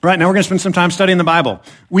Right, now we're going to spend some time studying the Bible.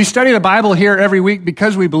 We study the Bible here every week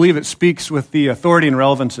because we believe it speaks with the authority and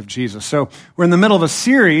relevance of Jesus. So we're in the middle of a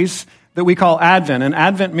series that we call Advent, and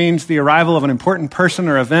Advent means the arrival of an important person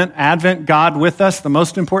or event. Advent, God with us, the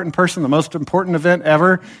most important person, the most important event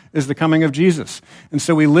ever is the coming of Jesus. And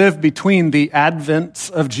so we live between the advents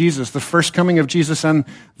of Jesus, the first coming of Jesus and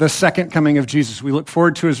the second coming of Jesus. We look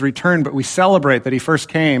forward to his return, but we celebrate that he first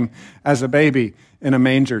came as a baby in a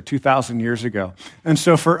manger 2,000 years ago. And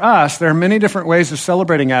so for us, there are many different ways of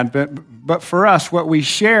celebrating Advent, but for us, what we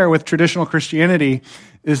share with traditional Christianity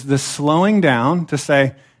is the slowing down to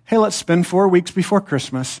say, hey, let's spend 4 weeks before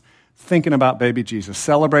Christmas thinking about baby Jesus,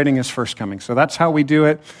 celebrating his first coming. So that's how we do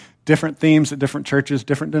it. Different themes at different churches,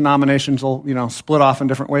 different denominations will, split off in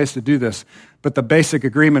different ways to do this. But the basic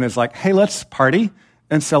agreement is like, hey, let's party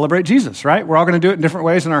and celebrate Jesus, right? We're all going to do it in different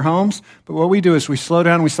ways in our homes. But what we do is we slow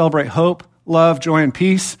down, we celebrate hope, love, joy, and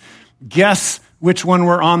peace. Guess which one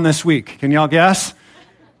we're on this week. Can y'all guess?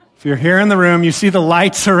 If you're here in the room, you see the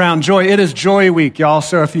lights around joy. It is Joy Week, y'all.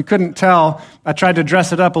 So if you couldn't tell, I tried to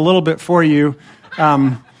dress it up a little bit for you.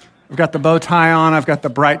 I've got the bow tie on. I've got the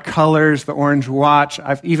bright colors, the orange watch.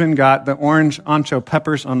 I've even got the orange ancho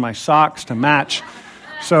peppers on my socks to match.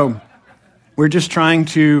 So we're just trying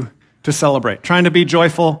to celebrate, trying to be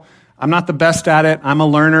joyful. I'm not the best at it. I'm a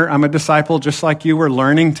learner. I'm a disciple, just like you. We're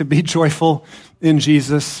learning to be joyful in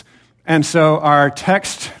Jesus. And so our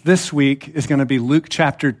text this week is going to be Luke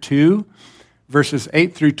chapter 2, verses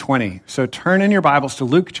 8 through 20. So turn in your Bibles to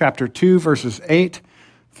Luke chapter 2, verses 8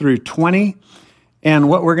 through 20. And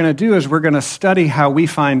what we're going to do is we're going to study how we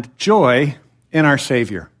find joy in our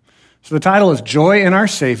Savior. So the title is Joy in Our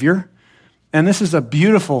Savior. And this is a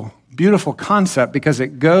beautiful, beautiful concept because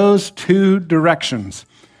it goes two directions.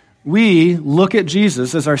 We look at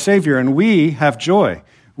Jesus as our Savior and we have joy.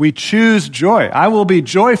 We choose joy. I will be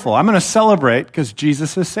joyful. I'm going to celebrate because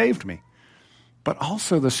Jesus has saved me. But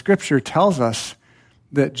also the scripture tells us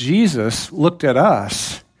that Jesus looked at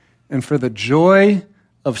us and for the joy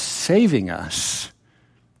of saving us,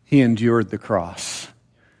 he endured the cross,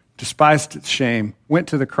 despised its shame, went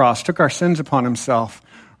to the cross, took our sins upon himself,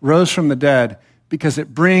 rose from the dead because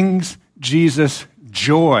it brings Jesus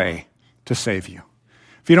joy to save you.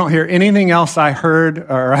 If you don't hear anything else I heard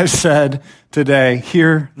or I said today,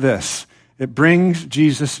 hear this. It brings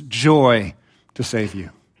Jesus joy to save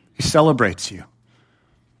you. He celebrates you.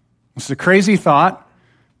 It's a crazy thought,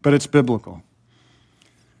 but it's biblical.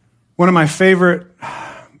 One of my favorite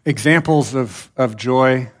examples of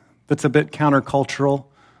joy that's a bit countercultural,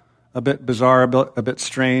 a bit bizarre, a bit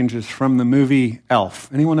strange is from the movie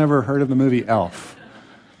Elf. Anyone ever heard of the movie Elf?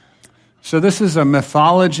 So this is a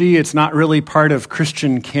mythology. It's not really part of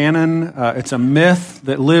Christian canon. It's a myth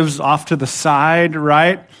that lives off to the side,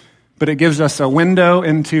 right? But it gives us a window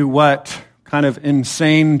into what kind of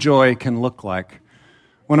insane joy can look like.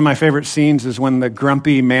 One of my favorite scenes is when the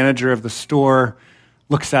grumpy manager of the store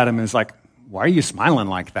looks at him and is like, why are you smiling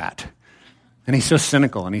like that? And he's so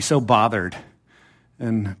cynical and he's so bothered.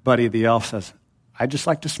 And Buddy the elf says, I just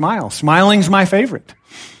like to smile. Smiling's my favorite.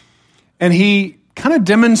 And he kind of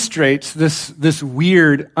demonstrates this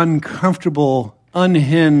weird, uncomfortable,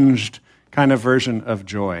 unhinged kind of version of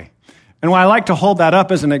joy. And why I like to hold that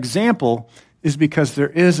up as an example is because there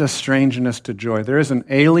is a strangeness to joy. There is an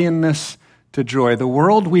alienness to joy. The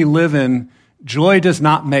world we live in, joy does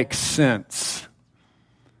not make sense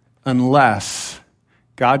unless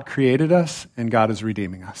God created us and God is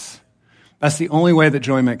redeeming us. That's the only way that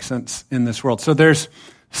joy makes sense in this world. So there's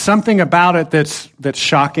something about it that's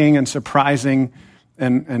shocking and surprising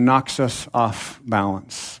and knocks us off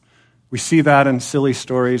balance. We see that in silly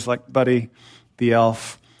stories like Buddy the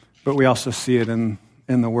elf, but we also see it in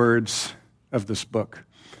the words of this book.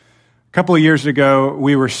 A couple of years ago,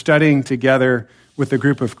 we were studying together with a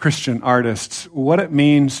group of Christian artists what it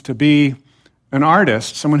means to be an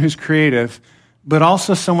artist, someone who's creative, but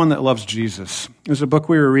also someone that loves Jesus. There's a book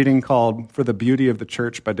we were reading called For the Beauty of the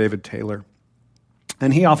Church by David Taylor.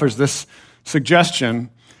 And he offers this suggestion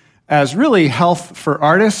as really health for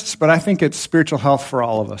artists, but I think it's spiritual health for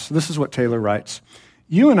all of us. So this is what Taylor writes.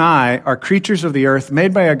 You and I are creatures of the earth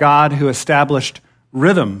made by a God who established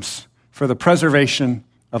rhythms for the preservation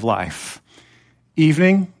of life.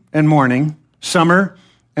 Evening and morning, summer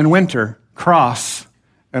and winter, cross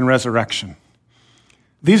and resurrection.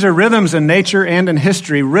 These are rhythms in nature and in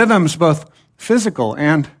history, rhythms both physical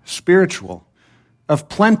and spiritual, of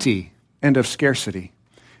plenty and of scarcity.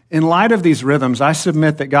 In light of these rhythms, I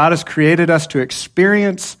submit that God has created us to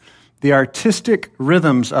experience the artistic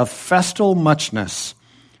rhythms of festal muchness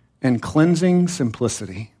and cleansing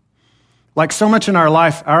simplicity. Like so much in our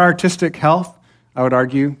life, our artistic health, I would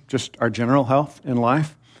argue just our general health in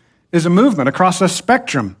life, is a movement across a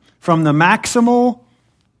spectrum from the maximal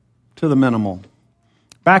to the minimal,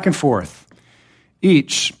 back and forth,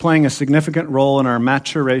 each playing a significant role in our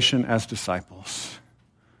maturation as disciples.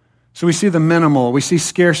 So we see the minimal, we see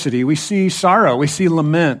scarcity, we see sorrow, we see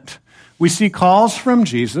lament, we see calls from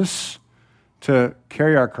Jesus to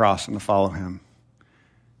carry our cross and to follow him.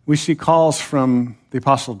 We see calls from the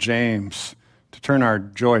Apostle James to turn our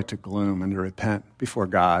joy to gloom and to repent before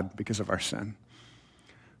God because of our sin.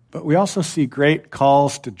 But we also see great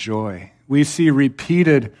calls to joy. We see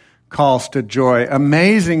repeated calls to joy,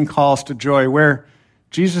 amazing calls to joy, where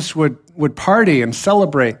Jesus would party and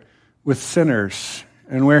celebrate with sinners,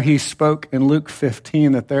 and where he spoke in Luke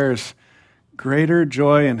 15 that there's greater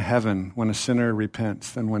joy in heaven when a sinner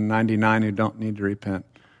repents than when 99 who don't need to repent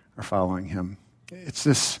are following him. It's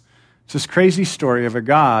this crazy story of a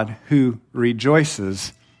God who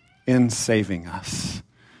rejoices in saving us.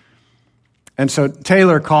 And so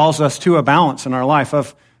Taylor calls us to a balance in our life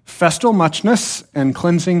of festal muchness and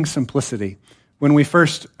cleansing simplicity. When we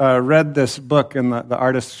first read this book in the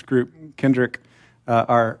artists group, Kendrick,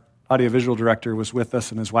 our audiovisual director, was with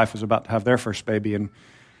us, and his wife was about to have their first baby. And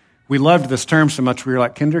we loved this term so much, we were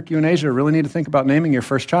like, Kendrick, you and Asia really need to think about naming your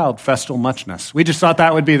first child Festal Muchness. We just thought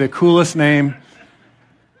that would be the coolest name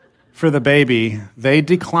for the baby. They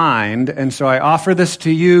declined, and so I offer this to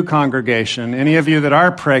you, congregation. Any of you that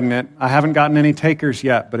are pregnant, I haven't gotten any takers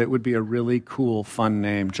yet, but it would be a really cool, fun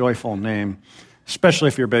name, joyful name, especially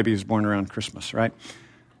if your baby is born around Christmas, right?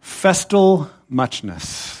 Festal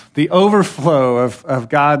Muchness, the overflow of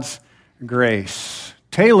God's grace.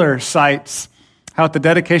 Taylor cites how at the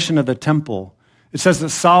dedication of the temple, it says that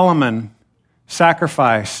Solomon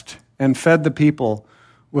sacrificed and fed the people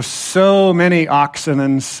with so many oxen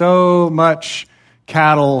and so much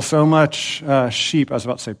cattle, so much sheep. I was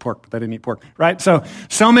about to say pork, but they didn't eat pork, right? So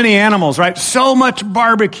many animals, right? So much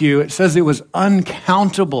barbecue. It says it was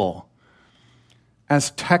uncountable.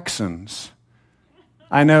 As Texans,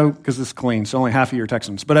 I know because it's clean, so only half of you are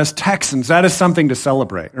Texans, but as Texans, that is something to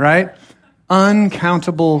celebrate, right?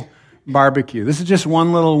 Uncountable barbecue. This is just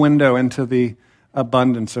one little window into the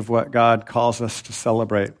abundance of what God calls us to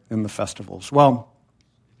celebrate in the festivals. Well,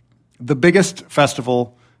 the biggest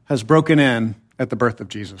festival has broken in at the birth of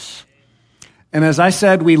Jesus. And as I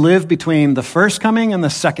said, we live between the first coming and the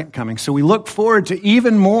second coming. So we look forward to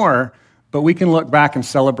even more, but we can look back and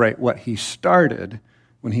celebrate what he started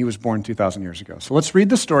when he was born 2,000 years ago. So let's read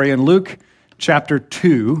the story in Luke chapter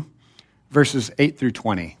 2, verses 8 through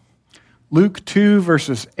 20. Luke 2,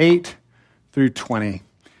 verses 8 through 20.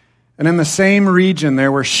 And in the same region,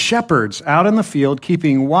 there were shepherds out in the field,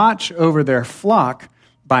 keeping watch over their flock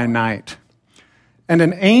by night. And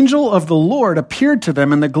an angel of the Lord appeared to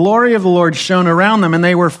them, and the glory of the Lord shone around them, and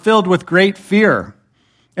they were filled with great fear.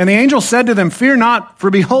 And the angel said to them, "Fear not, for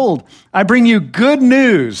behold, I bring you good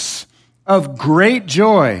news of great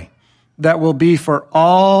joy that will be for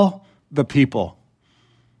all the people."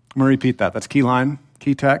 I'm going to repeat that. That's key line,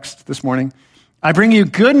 key text this morning. I bring you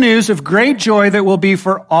good news of great joy that will be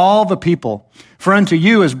for all the people. For unto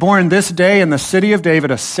you is born this day in the city of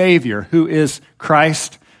David a Savior, who is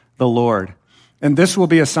Christ the Lord. And this will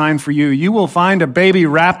be a sign for you. You will find a baby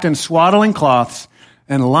wrapped in swaddling cloths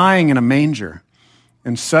and lying in a manger.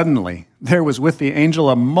 And suddenly there was with the angel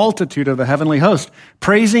a multitude of the heavenly host,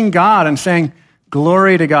 praising God and saying,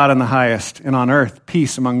 "Glory to God in the highest, and on earth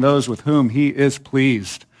peace among those with whom he is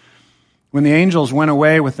pleased." When the angels went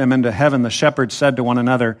away with them into heaven, the shepherds said to one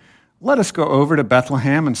another, "Let us go over to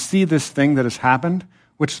Bethlehem and see this thing that has happened,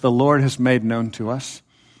 which the Lord has made known to us."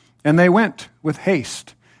 And they went with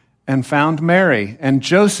haste and found Mary and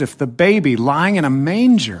Joseph, the baby, lying in a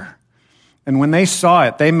manger. And when they saw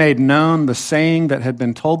it, they made known the saying that had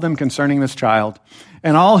been told them concerning this child.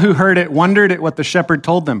 And all who heard it wondered at what the shepherd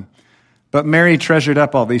told them. But Mary treasured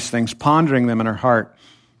up all these things, pondering them in her heart.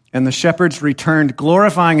 And the shepherds returned,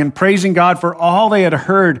 glorifying and praising God for all they had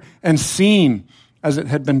heard and seen as it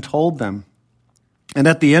had been told them. And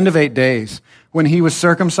at the end of 8 days, when he was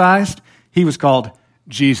circumcised, he was called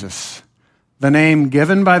Jesus, the name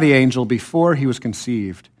given by the angel before he was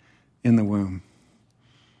conceived in the womb.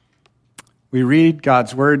 We read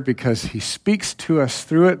God's word because he speaks to us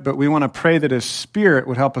through it, but we want to pray that his Spirit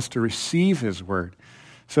would help us to receive his word.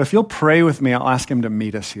 So if you'll pray with me, I'll ask him to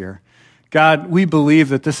meet us here. God, we believe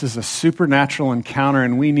that this is a supernatural encounter,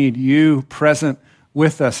 and we need you present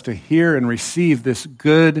with us to hear and receive this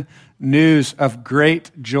good news of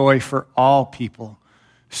great joy for all people.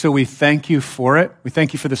 So we thank you for it. We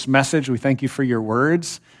thank you for this message. We thank you for your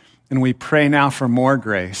words. And we pray now for more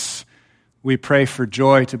grace. We pray for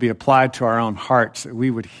joy to be applied to our own hearts, that we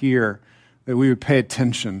would hear, that we would pay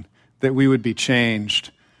attention, that we would be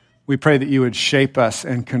changed. We pray that you would shape us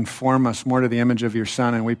and conform us more to the image of your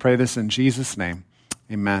Son, and we pray this in Jesus' name.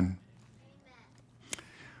 Amen.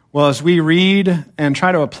 Well, as we read and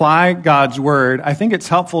try to apply God's word, I think it's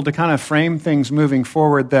helpful to kind of frame things moving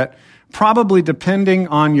forward that probably depending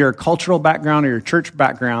on your cultural background or your church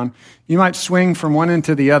background, you might swing from one end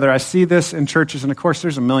to the other. I see this in churches, and of course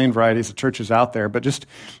there's a million varieties of churches out there, but just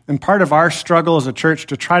in part of our struggle as a church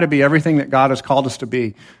to try to be everything that God has called us to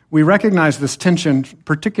be, we recognize this tension,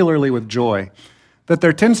 particularly with joy, that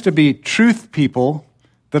there tends to be truth people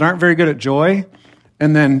that aren't very good at joy,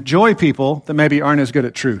 and then joy people that maybe aren't as good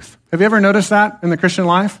at truth. Have you ever noticed that in the Christian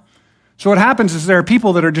life? So what happens is there are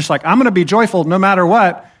people that are just like, I'm going to be joyful no matter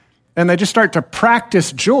what, and they just start to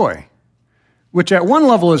practice joy, which at one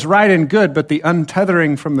level is right and good, but the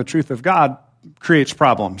untethering from the truth of God creates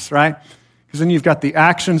problems, right? Because then you've got the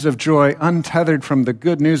actions of joy untethered from the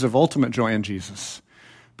good news of ultimate joy in Jesus.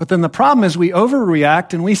 But then the problem is we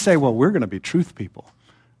overreact and we say, well, we're going to be truth people,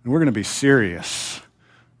 and we're going to be serious.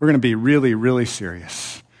 We're going to be really, really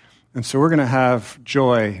serious. And so we're going to have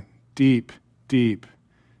joy deep, deep,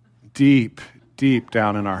 deep, deep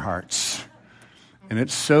down in our hearts. And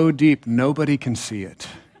it's so deep, nobody can see it.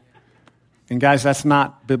 And guys, that's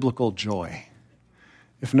not biblical joy.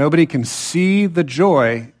 If nobody can see the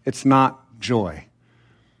joy, it's not joy.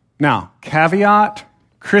 Now, caveat,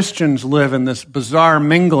 Christians live in this bizarre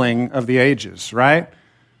mingling of the ages, right?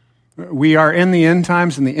 We are in the end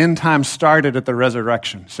times, and the end times started at the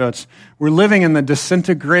resurrection. So we're living in the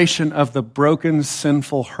disintegration of the broken,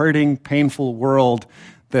 sinful, hurting, painful world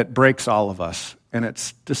that breaks all of us. And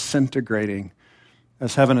it's disintegrating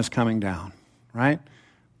as heaven is coming down, right?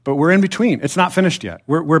 But we're in between. It's not finished yet.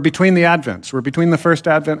 We're between the Advents. We're between the first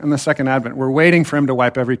Advent and the second Advent. We're waiting for him to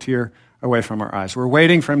wipe every tear away from our eyes. We're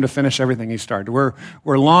waiting for him to finish everything he started. We're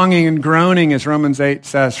longing and groaning, as Romans 8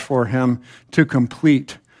 says, for him to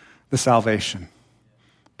complete the salvation.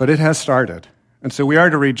 But it has started. And so we are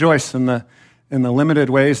to rejoice in the limited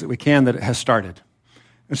ways that we can that it has started.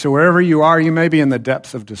 And so wherever you are, you may be in the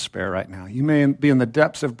depths of despair right now. You may be in the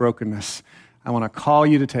depths of brokenness. I want to call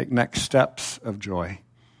you to take next steps of joy.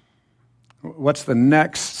 What's the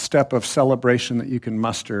next step of celebration that you can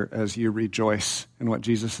muster as you rejoice in what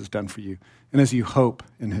Jesus has done for you and as you hope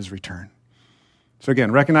in his return? So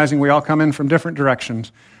again, recognizing we all come in from different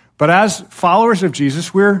directions, but as followers of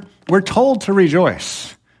Jesus, we're told to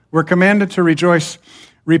rejoice. We're commanded to rejoice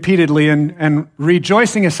repeatedly, and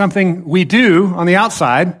rejoicing is something we do on the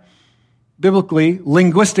outside. Biblically,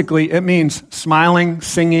 linguistically, it means smiling,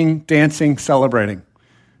 singing, dancing, celebrating.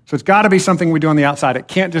 So it's got to be something we do on the outside. It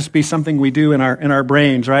can't just be something we do in our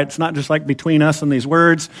brains, right? It's not just like between us and these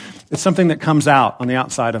words. It's something that comes out on the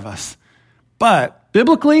outside of us. But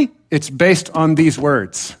biblically, it's based on these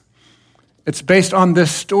words. It's based on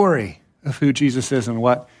this story of who Jesus is and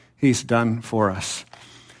what he's done for us.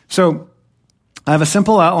 So I have a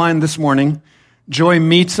simple outline this morning. Joy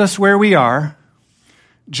meets us where we are.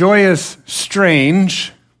 Joy is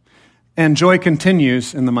strange, and joy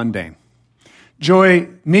continues in the mundane. Joy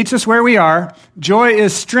meets us where we are. Joy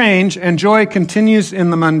is strange, and joy continues in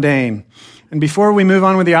the mundane. And before we move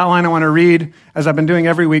on with the outline, I want to read, as I've been doing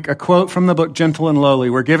every week, a quote from the book Gentle and Lowly.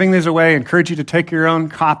 We're giving these away. I encourage you to take your own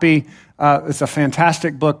copy. It's a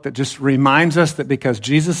fantastic book that just reminds us that because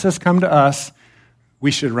Jesus has come to us,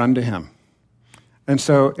 we should run to him. And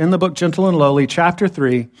so in the book Gentle and Lowly, chapter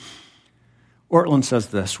 3, Ortlund says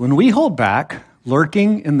this: when we hold back,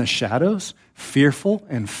 lurking in the shadows, fearful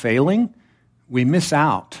and failing, we miss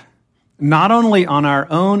out, not only on our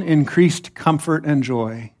own increased comfort and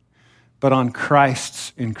joy, but on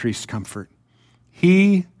Christ's increased comfort.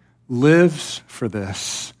 He lives for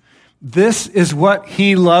this. This is what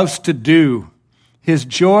he loves to do. His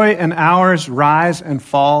joy and ours rise and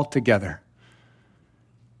fall together.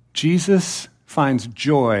 Jesus finds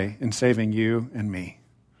joy in saving you and me.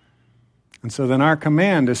 And so then our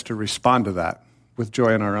command is to respond to that with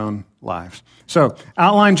joy in our own lives. So,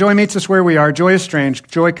 outline, joy meets us where we are. Joy is strange.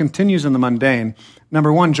 Joy continues in the mundane.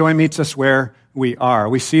 Number one, joy meets us where we are.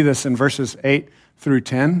 We see this in verses 8 through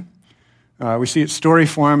 10. We see its story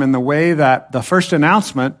form in the way that the first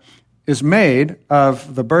announcement is made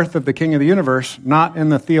of the birth of the King of the universe, not in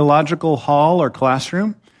the theological hall or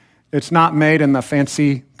classroom. It's not made in the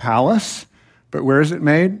fancy palace, but where is it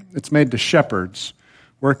made? It's made to shepherds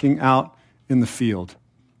working out in the field.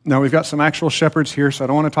 Now, we've got some actual shepherds here, so I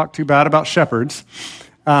don't want to talk too bad about shepherds.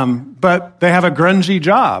 But they have a grungy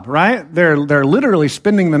job, right? They're literally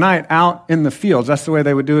spending the night out in the fields. That's the way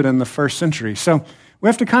they would do it in the first century. So we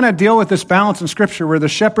have to kind of deal with this balance in Scripture where the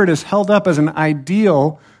shepherd is held up as an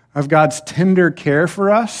ideal of God's tender care for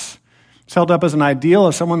us. It's held up as an ideal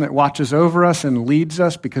of someone that watches over us and leads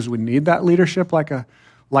us because we need that leadership like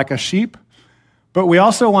a sheep. But we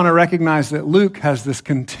also want to recognize that Luke has this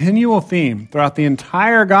continual theme throughout the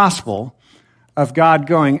entire gospel of God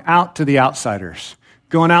going out to the outsiders,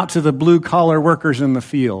 going out to the blue-collar workers in the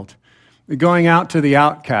field, going out to the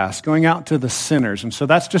outcasts, going out to the sinners. And so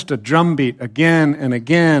that's just a drumbeat again and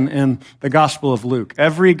again in the Gospel of Luke.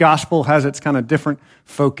 Every gospel has its kind of different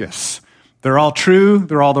focus. They're all true.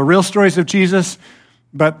 They're all the real stories of Jesus,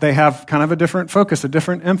 but they have kind of a different focus, a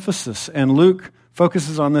different emphasis. And Luke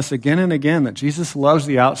focuses on this again and again, that Jesus loves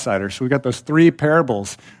the outsiders. So we've got those three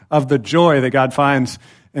parables of the joy that God finds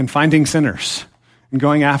in finding sinners and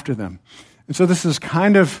going after them. And so this is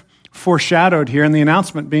kind of foreshadowed here in the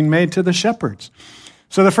announcement being made to the shepherds.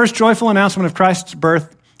 So the first joyful announcement of Christ's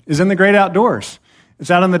birth is in the great outdoors. It's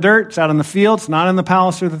out in the dirt, it's out in the fields, not in the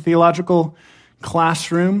palace or the theological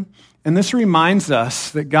classroom. And this reminds us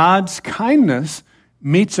that God's kindness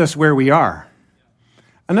meets us where we are.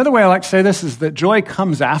 Another way I like to say this is that joy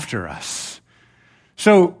comes after us.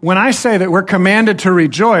 So when I say that we're commanded to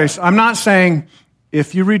rejoice, I'm not saying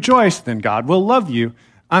if you rejoice, then God will love you.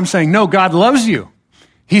 I'm saying, no, God loves you.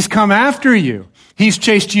 He's come after you. He's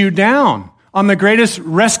chased you down on the greatest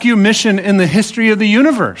rescue mission in the history of the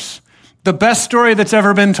universe. The best story that's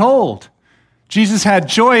ever been told. Jesus had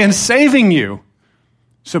joy in saving you.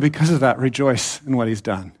 So because of that, rejoice in what he's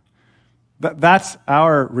done. That's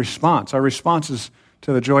our response. Our response is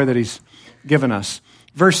to the joy that he's given us.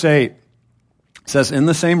 Verse 8 says, in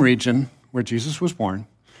the same region where Jesus was born,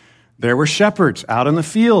 there were shepherds out in the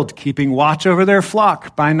field, keeping watch over their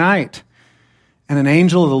flock by night. And an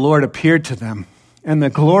angel of the Lord appeared to them, and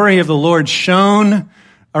the glory of the Lord shone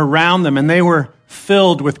around them, and they were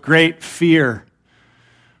filled with great fear.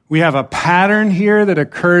 We have a pattern here that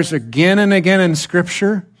occurs again and again in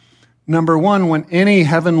Scripture. Number one, when any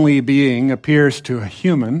heavenly being appears to a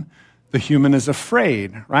human, the human is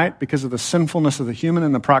afraid, right? Because of the sinfulness of the human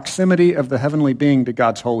and the proximity of the heavenly being to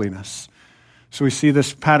God's holiness. So we see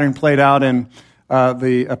this pattern played out in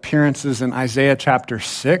the appearances in Isaiah chapter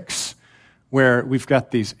 6, where we've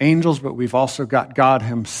got these angels, but we've also got God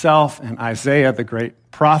himself. And Isaiah, the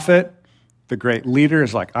great prophet, the great leader,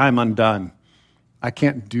 is like, I'm undone. I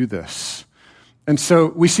can't do this. And so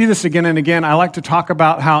we see this again and again. I like to talk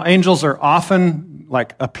about how angels are often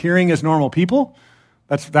like appearing as normal people.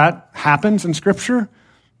 That happens in Scripture.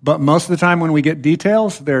 But most of the time when we get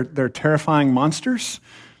details, they're terrifying monsters.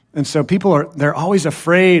 And so they're always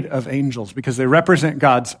afraid of angels because they represent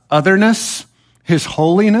God's otherness, his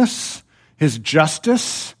holiness, his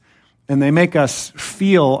justice, and they make us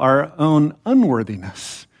feel our own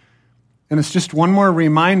unworthiness. And it's just one more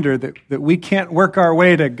reminder that we can't work our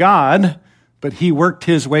way to God, but he worked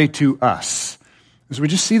his way to us. As we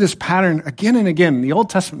just see this pattern again and again in the Old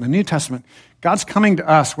Testament, the New Testament, God's coming to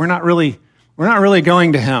us. We're not really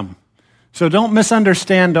going to him. So don't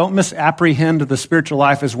misunderstand, don't misapprehend the spiritual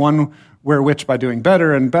life as one where which by doing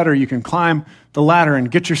better and better you can climb the ladder and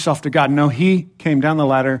get yourself to God. No, he came down the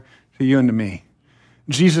ladder to you and to me.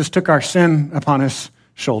 Jesus took our sin upon his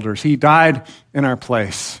shoulders. He died in our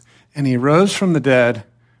place. And he rose from the dead,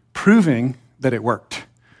 proving that it worked,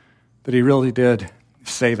 that he really did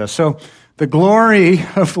save us. So the glory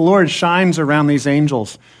of the Lord shines around these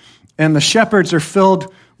angels, and the shepherds are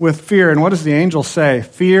filled with fear. And what does the angel say?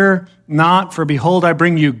 Fear not, for behold, I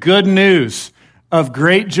bring you good news of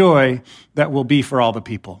great joy that will be for all the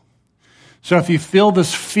people. So if you feel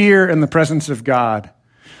this fear in the presence of God,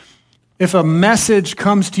 if a message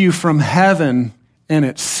comes to you from heaven and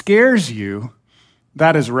it scares you,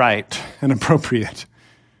 that is right and appropriate.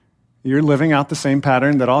 You're living out the same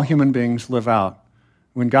pattern that all human beings live out.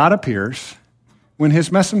 When God appears, when his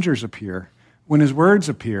messengers appear, when his words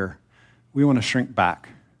appear, we want to shrink back.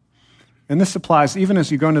 And this applies even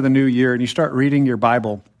as you go into the new year and you start reading your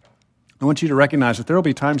Bible. I want you to recognize that there will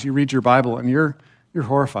be times you read your Bible and you're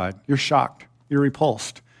horrified, you're shocked, you're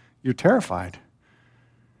repulsed, you're terrified.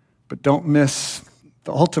 But don't miss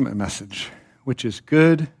the ultimate message, which is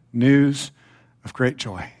good news of great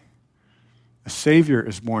joy. A Savior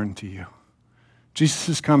is born to you. Jesus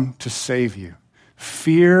has come to save you.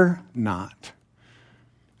 Fear not.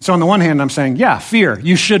 So on the one hand, I'm saying, yeah, fear.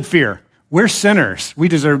 You should fear. We're sinners. We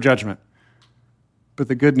deserve judgment. But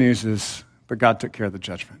the good news is, but God took care of the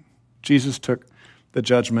judgment. Jesus took the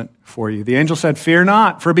judgment for you. The angel said, fear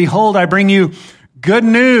not, for behold, I bring you good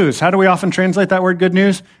news. How do we often translate that word good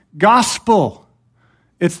news? Gospel.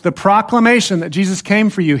 It's the proclamation that Jesus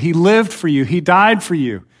came for you. He lived for you. He died for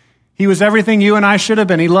you. He was everything you and I should have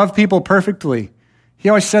been. He loved people perfectly. He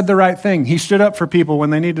always said the right thing. He stood up for people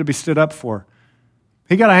when they needed to be stood up for.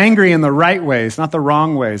 He got angry in the right ways, not the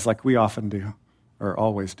wrong ways like we often do or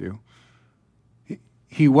always do.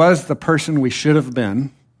 He was the person we should have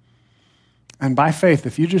been. And by faith,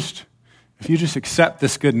 if you just accept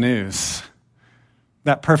this good news,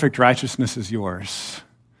 that perfect righteousness is yours.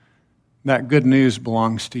 That good news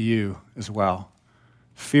belongs to you as well.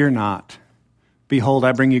 Fear not. Behold,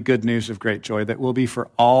 I bring you good news of great joy that will be for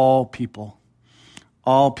all people.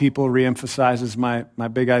 All people reemphasizes my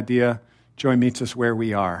big idea. Joy meets us where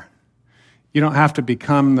we are. You don't have to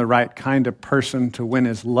become the right kind of person to win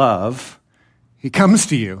his love. He comes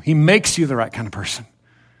to you. He makes you the right kind of person.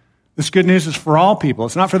 This good news is for all people.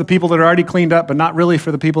 It's not for the people that are already cleaned up, but not really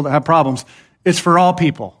for the people that have problems. It's for all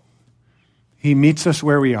people. He meets us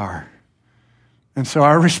where we are. And so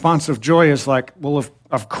our response of joy is like, well,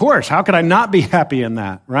 of course, how could I not be happy in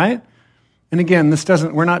that, right? And again,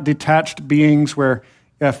 we're not detached beings where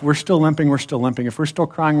if we're still limping, we're still limping. If we're still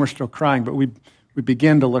crying, we're still crying. But we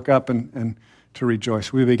begin to look up and to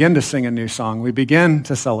rejoice. We begin to sing a new song. We begin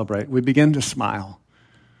to celebrate. We begin to smile.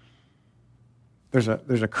 There's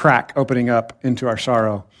a crack opening up into our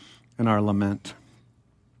sorrow and our lament.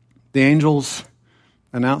 The angels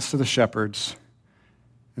announce to the shepherds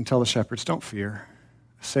and tell the shepherds, don't fear.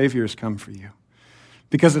 A Savior has come for you.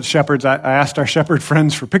 Because it's shepherds, I asked our shepherd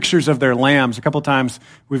friends for pictures of their lambs. A couple times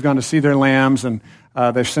we've gone to see their lambs, and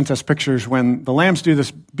they've sent us pictures when the lambs do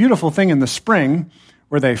this beautiful thing in the spring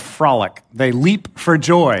where they frolic. They leap for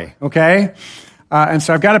joy, okay? And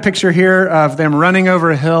so I've got a picture here of them running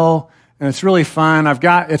over a hill, and it's really fun.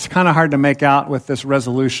 It's kind of hard to make out with this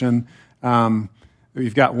resolution.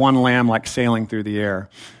 You've got one lamb like sailing through the air,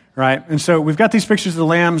 right? And so we've got these pictures of the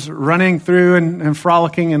lambs running through and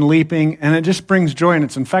frolicking and leaping, and it just brings joy, and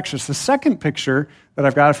it's infectious. The second picture that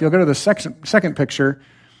I've got, if you'll go to the second picture,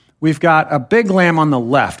 we've got a big lamb on the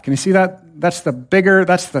left. Can you see that? That's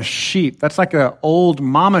the sheep. That's like an old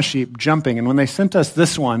mama sheep jumping. And when they sent us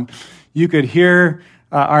this one, you could hear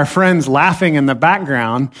our friends laughing in the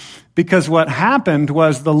background because what happened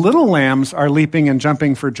was the little lambs are leaping and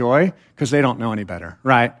jumping for joy because they don't know any better,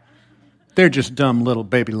 right? They're just dumb little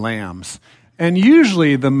baby lambs. And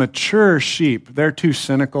usually the mature sheep, they're too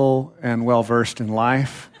cynical and well-versed in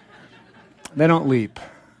life. They don't leap.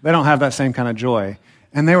 They don't have that same kind of joy.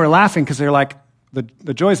 And they were laughing because they're like,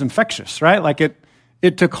 the joy is infectious, right? Like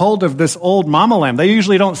it took hold of this old mama lamb. They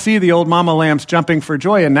usually don't see the old mama lambs jumping for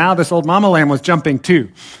joy, and now this old mama lamb was jumping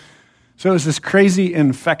too. So it was this crazy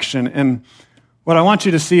infection. And what I want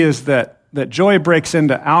you to see is that joy breaks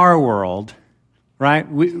into our world, right?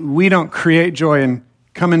 We don't create joy and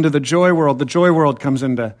come into the joy world. The joy world comes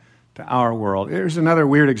into our world. Here's another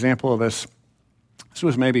weird example of this. This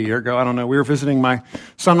was maybe a year ago. I don't know. We were visiting my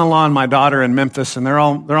son-in-law and my daughter in Memphis, and they're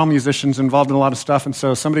all musicians involved in a lot of stuff. And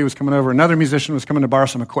so somebody was coming over. Another musician was coming to borrow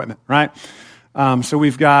some equipment, right? So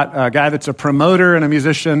we've got a guy that's a promoter and a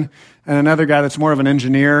musician, and another guy that's more of an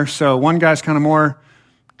engineer. So one guy's kind of more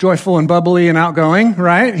joyful and bubbly and outgoing,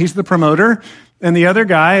 right? He's the promoter. And the other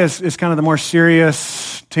guy is kind of the more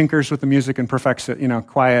serious, tinkers with the music and perfects it,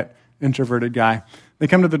 quiet, introverted guy. They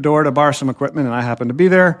come to the door to borrow some equipment, and I happen to be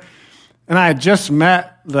there. And I had just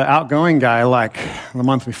met the outgoing guy like the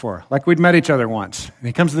month before. Like we'd met each other once. And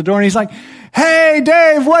he comes to the door and he's like, hey,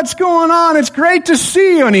 Dave, what's going on? It's great to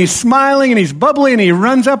see you. And he's smiling and he's bubbly and he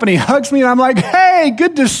runs up and he hugs me. And I'm like, hey,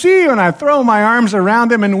 good to see you. And I throw my arms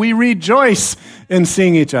around him and we rejoice in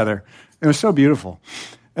seeing each other. It was so beautiful.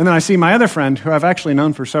 And then I see my other friend who I've actually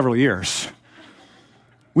known for several years.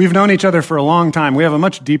 We've known each other for a long time. We have a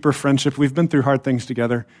much deeper friendship. We've been through hard things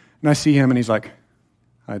together. And I see him and he's like,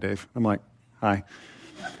 hi, Dave. I'm like, hi.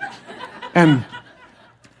 And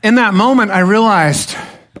in that moment, I realized,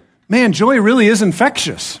 man, joy really is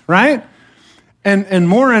infectious, right? And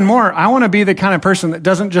more, I want to be the kind of person that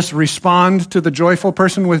doesn't just respond to the joyful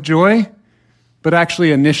person with joy, but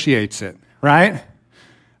actually initiates it, right?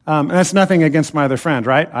 And that's nothing against my other friend,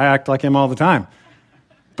 right? I act like him all the time.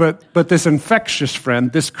 But this infectious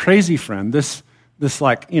friend, this crazy friend, this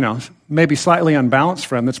like, maybe slightly unbalanced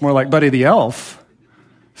friend that's more like Buddy the Elf,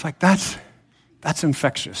 it's like, that's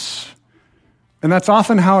infectious. And that's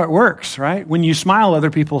often how it works, right? When you smile, other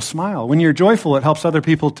people smile. When you're joyful, it helps other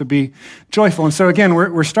people to be joyful. And so again,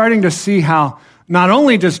 we're starting to see how not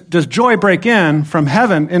only does joy break in from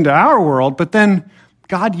heaven into our world, but then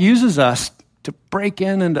God uses us to break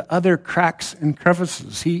into other cracks and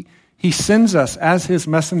crevices. He sends us as his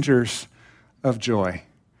messengers of joy.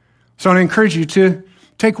 So I want to encourage you to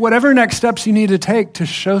take whatever next steps you need to take to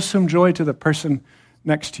show some joy to the person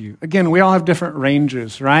next to you. Again, we all have different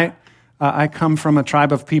ranges, right? I come from a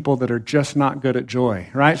tribe of people that are just not good at joy,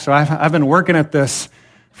 right? So I've been working at this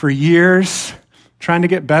for years, trying to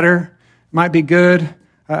get better. Might be good,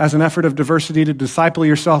 as an effort of diversity to disciple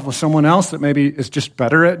yourself with someone else that maybe is just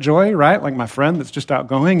better at joy, right? Like my friend that's just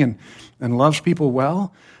outgoing and loves people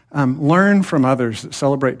well. Learn from others that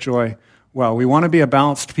celebrate joy well. We want to be a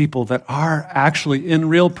balanced people that are actually in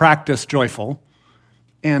real practice joyful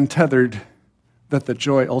and tethered that the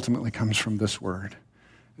joy ultimately comes from this word.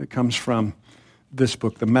 It comes from this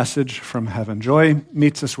book, the message from heaven. Joy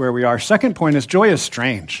meets us where we are. Second point is joy is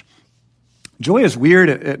strange. Joy is weird.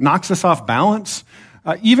 It knocks us off balance.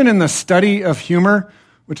 Even in the study of humor,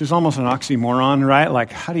 which is almost an oxymoron, right?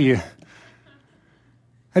 Like, how do you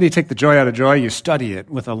take the joy out of joy? You study it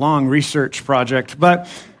with a long research project. But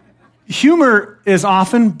humor is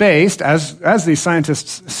often based, as these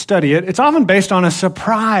scientists study it, it's often based on a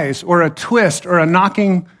surprise or a twist or a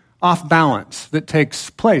knocking off balance that takes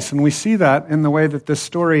place. And we see that in the way that this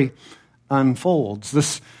story unfolds.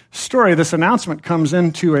 This story, this announcement comes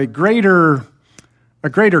into a greater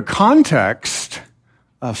context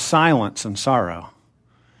of silence and sorrow.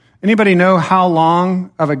 Anybody know how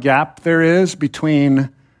long of a gap there is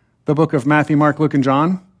between the book of Matthew, Mark, Luke, and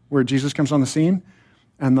John, where Jesus comes on the scene,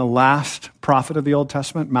 and the last prophet of the Old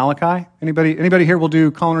Testament, Malachi? Anybody here will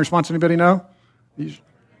do call and response? Anybody know?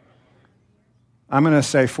 I'm going to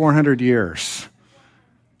say 400 years.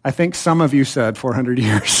 I think some of you said 400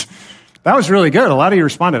 years. That was really good. A lot of you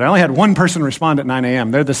responded. I only had one person respond at 9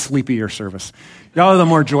 a.m. They're the sleepier service. Y'all are the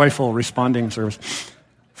more joyful responding service.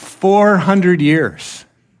 400 years.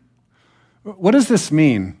 What does this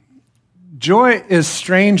mean? Joy is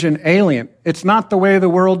strange and alien. It's not the way the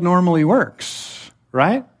world normally works,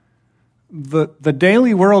 right? The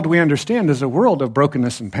daily world we understand is a world of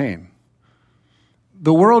brokenness and pain.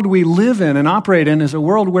 The world we live in and operate in is a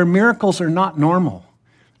world where miracles are not normal.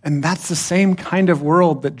 And that's the same kind of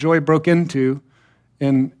world that joy broke into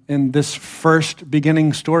in this first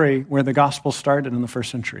beginning story where the gospel started in the first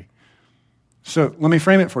century. So let me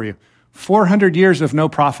frame it for you. 400 years of no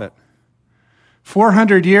prophet.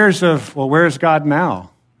 400 years of, well, where is God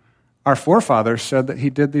now? Our forefathers said that he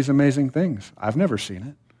did these amazing things. I've never seen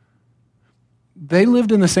it. They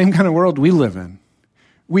lived in the same kind of world we live in.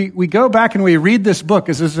 We go back and we read this book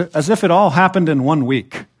as if it all happened in 1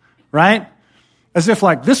 week, right? As if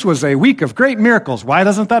like this was a week of great miracles. Why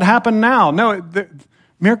doesn't that happen now? No,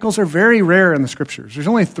 miracles are very rare in the scriptures. There's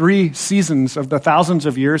only 3 seasons of the thousands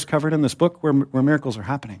of years covered in this book where miracles are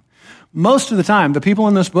happening. Most of the time, the people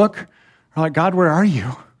in this book are like, God, where are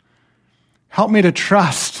you? Help me to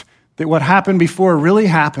trust that what happened before really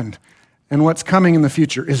happened and what's coming in the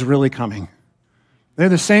future is really coming. They're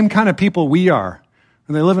the same kind of people we are.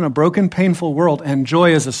 And they live in a broken, painful world, and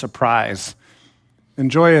joy is a surprise.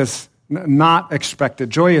 And joy is not expected.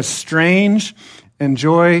 Joy is strange, and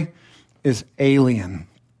joy is alien.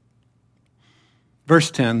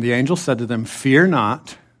 Verse 10, the angel said to them, fear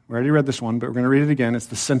not. We already read this one, but we're going to read it again. It's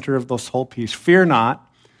the center of this whole piece. Fear not,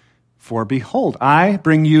 for behold, I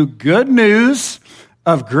bring you good news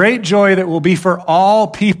of great joy that will be for all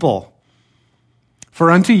people.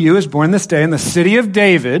 For unto you is born this day in the city of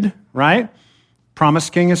David, right?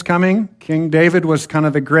 Promised king is coming. King David was kind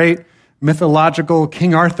of the great mythological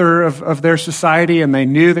King Arthur of their society, and they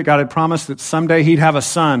knew that God had promised that someday he'd have a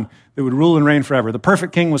son that would rule and reign forever. The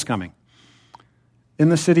perfect king was coming. In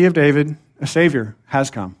the city of David, a Savior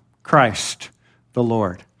has come, Christ the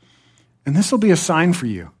Lord. And this will be a sign for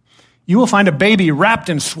you. You will find a baby wrapped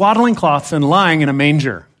in swaddling cloths and lying in a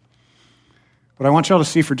manger. What I want y'all to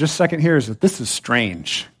see for just a second here is that this is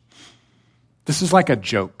strange. This is like a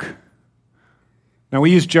joke. Now,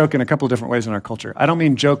 we use joke in a couple of different ways in our culture. I don't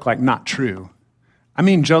mean joke like not true. I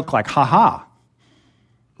mean joke like ha-ha.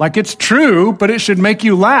 Like it's true, but it should make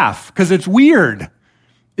you laugh because it's weird.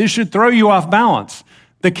 It should throw you off balance.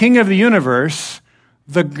 The King of the universe,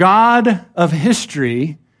 the God of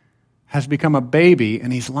history, has become a baby,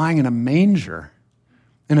 and he's lying in a manger,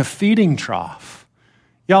 in a feeding trough.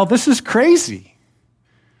 Y'all, this is crazy.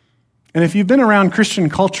 And if you've been around Christian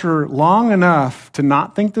culture long enough to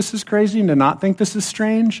not think this is crazy and to not think this is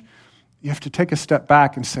strange, you have to take a step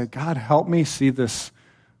back and say, God, help me see this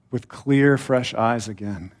with clear, fresh eyes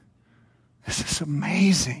again. This is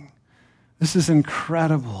amazing. This is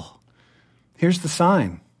incredible. Here's the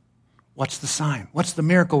sign. What's the sign? What's the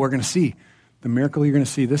miracle we're going to see? The miracle you're going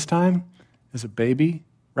to see this time is a baby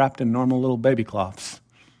wrapped in normal little baby cloths.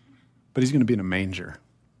 But he's going to be in a manger.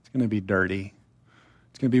 It's going to be dirty.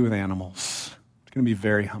 It's going to be with animals. It's going to be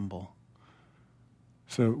very humble.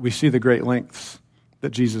 So we see the great lengths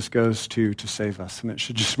that Jesus goes to save us, and it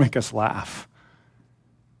should just make us laugh.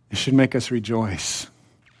 It should make us rejoice.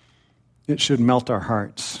 It should melt our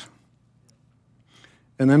hearts.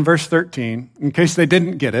 And then verse 13, in case they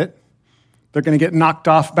didn't get it, They're going to get knocked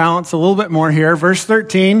off balance a little bit more here. Verse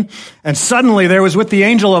 13, and suddenly there was with the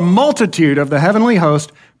angel a multitude of the heavenly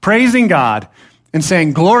host praising God and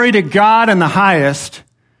saying, glory to God in the highest,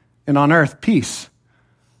 and on earth peace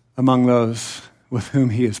among those with whom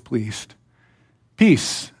he is pleased.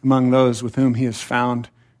 Peace among those with whom he has found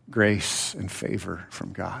grace and favor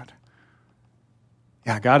from God.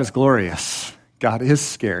 Yeah, God is glorious. God is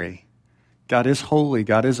scary. God is holy.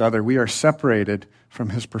 God is other. We are separated from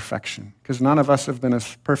his perfection because none of us have been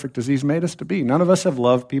as perfect as he's made us to be. None of us have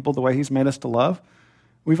loved people the way he's made us to love.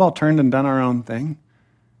 We've all turned and done our own thing.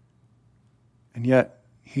 And yet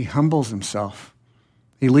he humbles himself.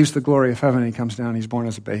 He leaves the glory of heaven and he comes down. He's born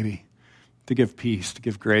as a baby to give peace, to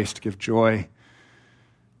give grace, to give joy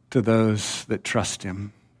to those that trust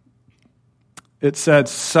him. It said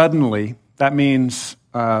suddenly. That means,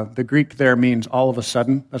 the Greek there means all of a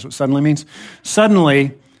sudden. That's what suddenly means.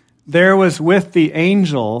 Suddenly, there was with the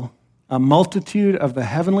angel a multitude of the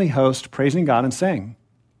heavenly host praising God and saying.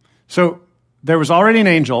 So there was already an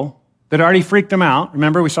angel that already freaked him out.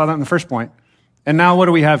 Remember, we saw that in the first point. And now what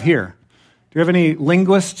do we have here? Do you have any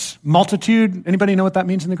linguists? Multitude? Anybody know what that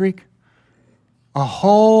means in the Greek? A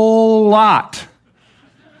whole lot.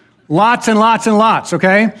 Lots and lots and lots,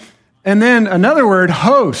 okay? And then another word,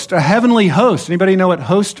 host, a heavenly host. Anybody know what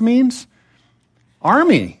host means?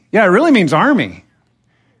 Army. Yeah, it really means army.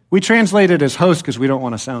 We translate it as host because we don't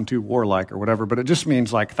want to sound too warlike or whatever, but it just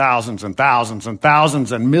means like thousands and thousands and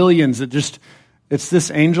thousands and millions. It's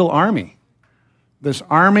this angel army. This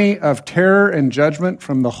army of terror and judgment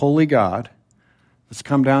from the holy God that's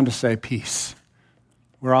come down to say peace.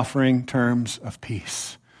 We're offering terms of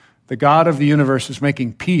peace. The God of the universe is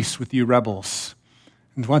making peace with you rebels.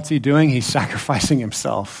 And what's he doing? He's sacrificing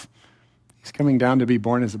himself. He's coming down to be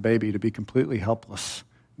born as a baby, to be completely helpless,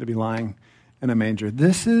 to be lying in a manger.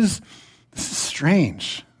 This is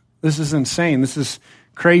strange. This is insane. This is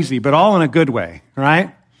crazy, but all in a good way,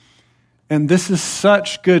 right? And this is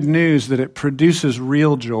such good news that it produces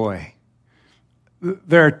real joy.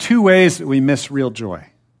 There are two ways that we miss real joy.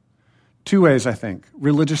 Two ways, I think,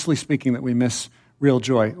 religiously speaking, that we miss real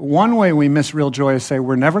joy. One way we miss real joy is say,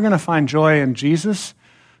 we're never going to find joy in Jesus,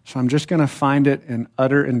 so I'm just going to find it in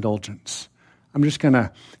utter indulgence. I'm just going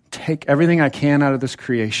to take everything I can out of this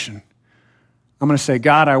creation. I'm going to say,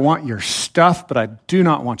 God, I want your stuff, but I do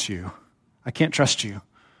not want you. I can't trust you,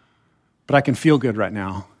 but I can feel good right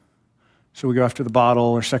now. So we go after the bottle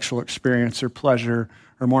or sexual experience or pleasure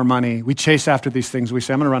or more money. We chase after these things. We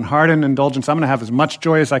say, I'm going to run hard in indulgence. I'm going to have as much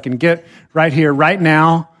joy as I can get right here, right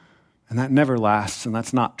now. And that never lasts, and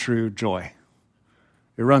that's not true joy.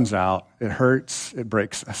 It runs out. It hurts. It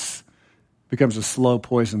breaks us. It becomes a slow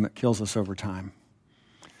poison that kills us over time.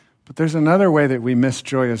 But there's another way that we miss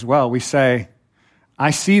joy as well. We say,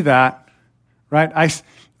 I see that, right?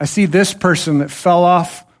 I see this person that fell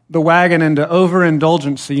off the wagon into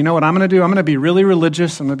overindulgence. So you know what I'm going to do? I'm going to be really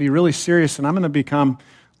religious. I'm going to be really serious, and I'm going to become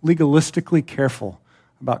legalistically careful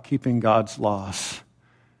about keeping God's laws.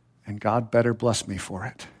 And God better bless me for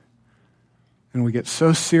it. And we get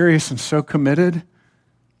so serious and so committed,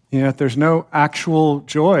 yet there's no actual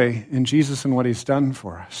joy in Jesus and what he's done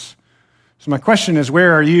for us. So my question is,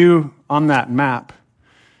 where are you on that map?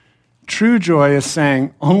 True joy is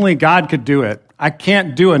saying, only God could do it. I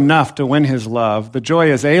can't do enough to win his love. The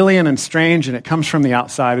joy is alien and strange, and it comes from the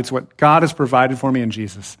outside. It's what God has provided for me in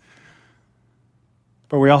Jesus.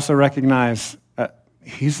 But we also recognize that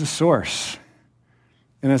he's the source.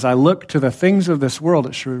 And as I look to the things of this world,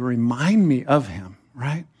 it should remind me of him,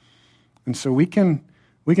 right? And so we can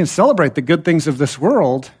celebrate the good things of this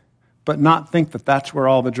world, but not think that that's where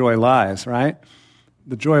all the joy lies, right?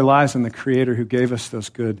 The joy lies in the Creator who gave us those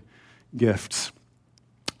good gifts.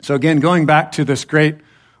 So again, going back to this great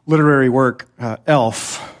literary work,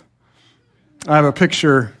 Elf, I have a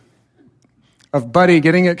picture of Buddy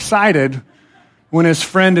getting excited when his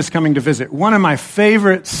friend is coming to visit. One of my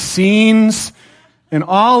favorite scenes in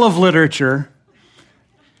all of literature.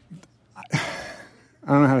 I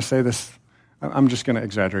don't know how to say this. I'm just going to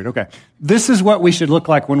exaggerate. Okay. This is what we should look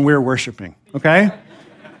like when we're worshiping, okay?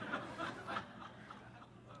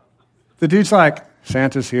 The dude's like,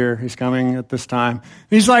 Santa's here. He's coming at this time.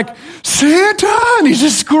 He's like, Santa! And he's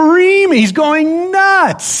just screaming. He's going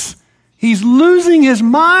nuts. He's losing his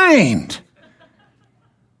mind.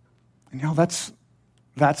 And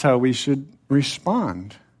that's how we should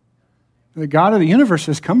respond. The God of the universe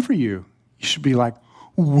has come for you. You should be like,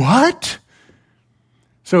 what?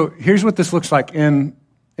 So here's what this looks like in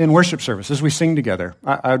worship service as we sing together.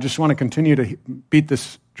 I just want to continue to beat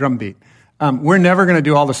this drum beat. We're never going to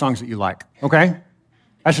do all the songs that you like, okay?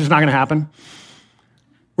 That's just not going to happen.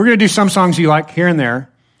 We're going to do some songs you like here and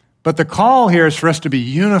there, But the call here is for us to be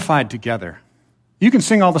unified together. You can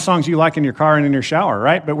sing all the songs you like in your car and in your shower,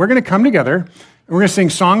 right? But we're going to come together, and we're going to sing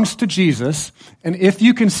songs to Jesus. And if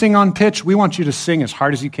you can sing on pitch, we want you to sing as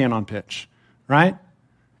hard as you can on pitch, right?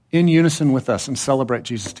 In unison with us and celebrate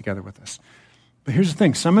Jesus together with us. But here's the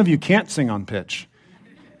thing. Some of you can't sing on pitch.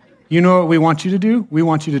 You know what we want you to do? We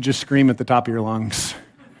want you to just scream at the top of your lungs.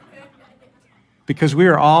 Because we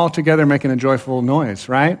are all together making a joyful noise,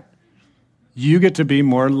 right? You get to be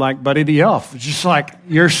more like Buddy the Elf. It's just like,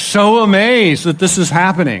 you're so amazed that this is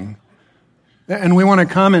happening. And we want to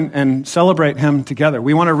come and celebrate him together.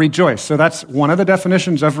 We want to rejoice. So that's one of the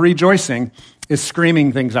definitions of rejoicing, is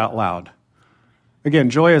screaming things out loud. Again,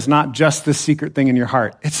 joy is not just this secret thing in your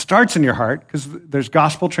heart. It starts in your heart because there's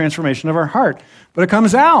gospel transformation of our heart. But it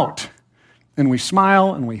comes out. And we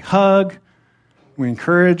smile and we hug. We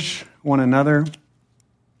encourage one another.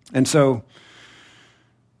 And so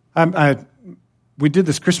we did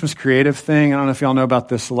this Christmas creative thing. I don't know if y'all know about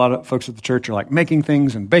this. A lot of folks at the church are like making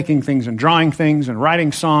things and baking things and drawing things and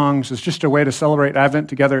writing songs. It's just a way to celebrate Advent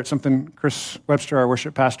together. It's something Chris Webster, our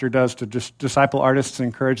worship pastor, does to just disciple artists and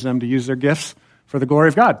encourage them to use their gifts for the glory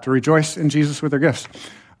of God, to rejoice in Jesus with their gifts.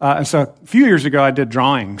 And so a few years ago, I did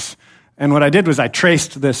drawings. And what I did was I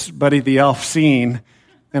traced this Buddy the Elf scene,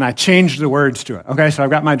 and I changed the words to it. Okay, so I've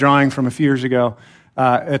got my drawing from a few years ago.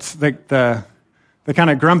 It's the kind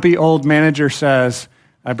of grumpy old manager says,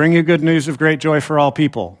 "I bring you good news of great joy for all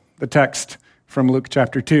people," the text from Luke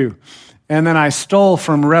chapter 2. And then I stole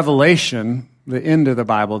from Revelation, the end of the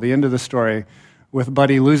Bible, the end of the story, with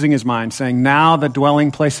Buddy losing his mind, saying, "Now the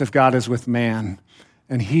dwelling place of God is with man,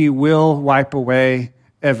 and he will wipe away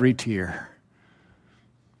every tear."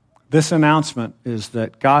 This announcement is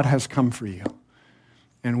that God has come for you,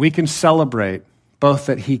 and we can celebrate both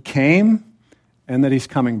that he came and that he's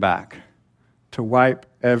coming back to wipe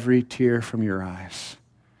every tear from your eyes.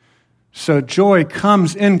 So joy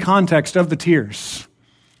comes in context of the tears.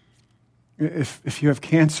 If you have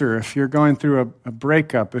cancer, if you're going through a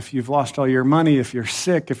breakup, if you've lost all your money, if you're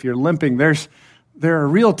sick, if you're limping, there are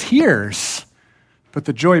real tears. But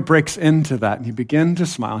the joy breaks into that, and you begin to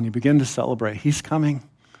smile, and you begin to celebrate. He's coming.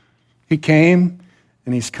 He came,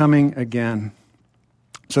 and he's coming again.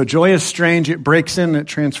 So joy is strange. It breaks in, it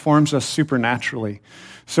transforms us supernaturally.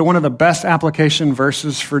 So one of the best application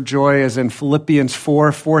verses for joy is in Philippians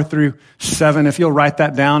 4:4-7. If you'll write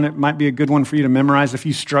that down, it might be a good one for you to memorize if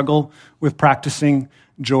you struggle with practicing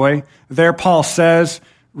joy. There Paul says,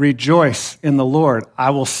 "Rejoice in the Lord."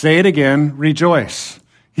 I will say it again, rejoice.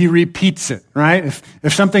 He repeats it, right?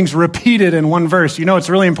 If something's repeated in one verse, you know it's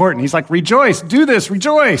really important. He's like, rejoice, do this,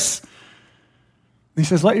 rejoice. He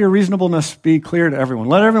says, let your reasonableness be clear to everyone.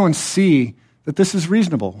 Let everyone see that this is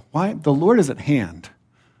reasonable. Why? The Lord is at hand.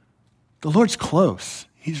 The Lord's close.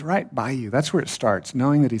 He's right by you. That's where it starts,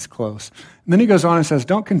 knowing that he's close. And then he goes on and says,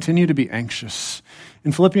 don't continue to be anxious.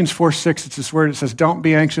 In Philippians 4:6, it's this word, it says, don't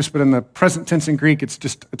be anxious, but in the present tense in Greek,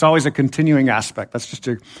 it's always a continuing aspect. That's just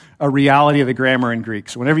a reality of the grammar in Greek.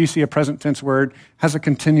 So whenever you see a present tense word, it has a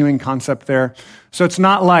continuing concept there. So it's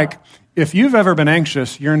not like, if you've ever been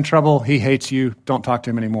anxious, you're in trouble, he hates you, don't talk to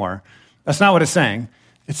him anymore. That's not what it's saying.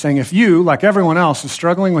 It's saying if you, like everyone else, is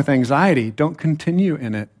struggling with anxiety, don't continue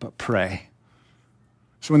in it, but pray.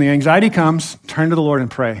 So when the anxiety comes, turn to the Lord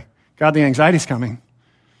and pray. God, the anxiety's coming.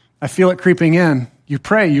 I feel it creeping in. You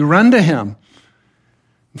pray, you run to him.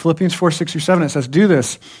 In Philippians 4:6-7, it says, do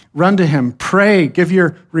this. Run to him, pray, give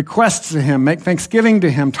your requests to him, make thanksgiving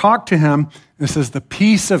to him, talk to him. And it says, the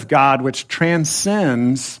peace of God, which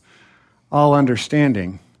transcends all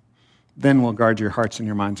understanding, then will guard your hearts and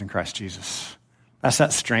your minds in Christ Jesus. That's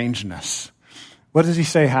that strangeness. What does he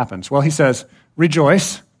say happens? Well, he says,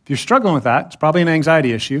 rejoice. If you're struggling with that, it's probably an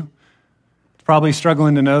anxiety issue. It's probably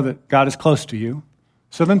struggling to know that God is close to you.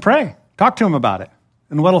 So then pray. Talk to him about it.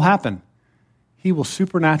 And what will happen? He will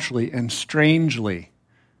supernaturally and strangely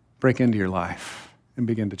break into your life and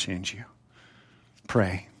begin to change you.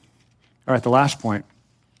 Pray. All right, the last point.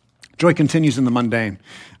 Joy continues in the mundane.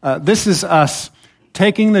 This is us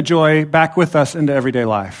taking the joy back with us into everyday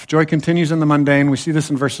life. Joy continues in the mundane. We see this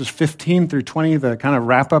in verses 15-20, the kind of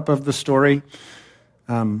wrap-up of the story.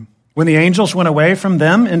 When the angels went away from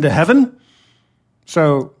them into heaven,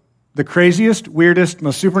 so the craziest, weirdest,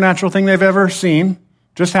 most supernatural thing they've ever seen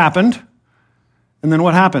just happened. And then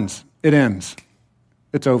what happens? It ends.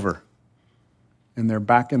 It's over. And they're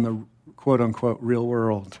back in the quote-unquote real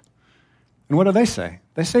world. And what do they say?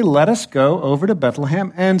 They say, let us go over to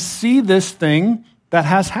Bethlehem and see this thing that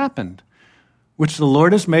has happened, which the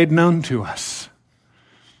Lord has made known to us.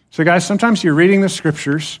 So guys, sometimes you're reading the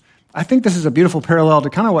scriptures. I think this is a beautiful parallel to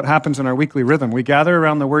kind of what happens in our weekly rhythm. We gather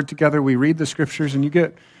around the word together, we read the scriptures, and you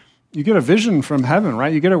get you get a vision from heaven,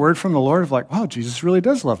 right? You get a word from the Lord of like, wow, Jesus really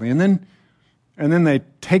does love me. And then they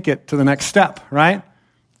take it to the next step, right?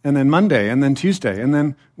 And then Monday, and then Tuesday, and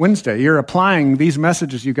then Wednesday, you're applying these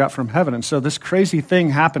messages you got from heaven. And so this crazy thing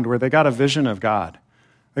happened where they got a vision of God.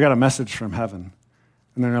 They got a message from heaven.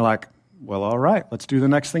 And then they're like, well, all right, let's do the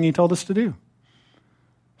next thing he told us to do.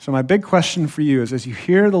 So my big question for you is, as you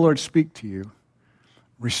hear the Lord speak to you,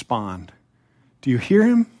 respond. Do you hear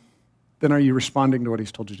him? Then are you responding to what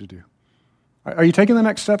he's told you to do? Are you taking the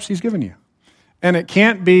next steps he's given you? And it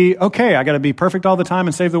can't be, okay, I got to be perfect all the time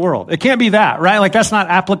and save the world. It can't be that, right? Like that's not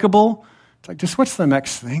applicable. It's like, just what's the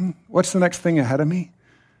next thing? What's the next thing ahead of me?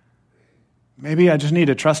 Maybe I just need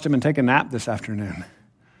to trust him and take a nap this afternoon.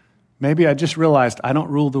 Maybe I just realized I don't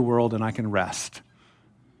rule the world and I can rest.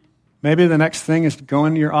 Maybe the next thing is to go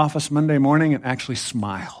into your office Monday morning and actually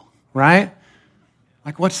smile, right?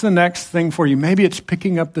 Like, what's the next thing for you? Maybe it's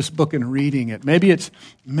picking up this book and reading it. Maybe it's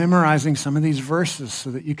memorizing some of these verses so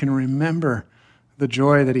that you can remember the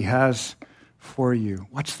joy that he has for you.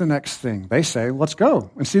 What's the next thing? They say, let's go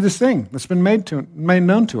and see this thing that's been made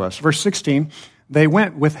known to us. Verse 16, they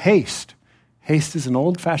went with haste. Haste is an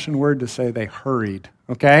old-fashioned word to say they hurried,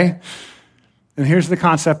 okay? And here's the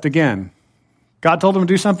concept again. God told them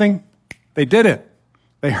to do something. They did it.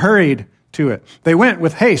 They hurried to it. They went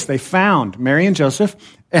with haste. They found Mary and Joseph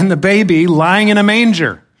and the baby lying in a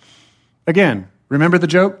manger. Again, remember the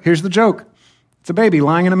joke? Here's the joke. It's a baby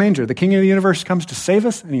lying in a manger. The King of the universe comes to save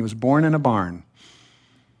us, and he was born in a barn.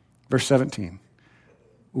 Verse 17.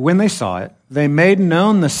 When they saw it, they made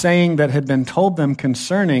known the saying that had been told them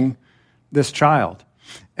concerning this child.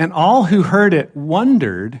 And all who heard it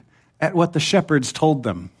wondered at what the shepherds told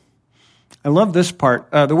them. I love this part.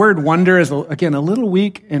 The word wonder is, again, a little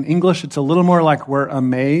weak in English. It's a little more like we're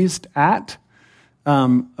amazed at,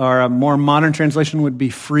 or a more modern translation would be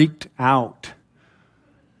freaked out.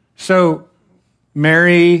 So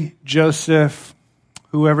Mary, Joseph,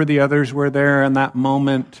 whoever the others were there in that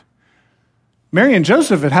moment, Mary and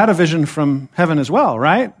Joseph had a vision from heaven as well,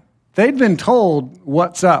 right? They'd been told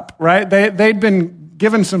what's up, right? They'd been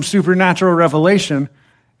given some supernatural revelation,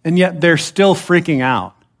 and yet they're still freaking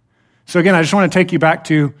out. So again, I just want to take you back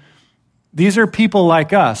to, these are people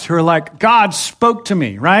like us who are like, God spoke to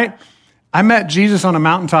me, right? I met Jesus on a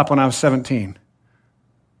mountaintop when I was 17.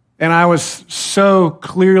 And I was so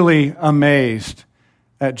clearly amazed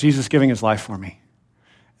at Jesus giving his life for me.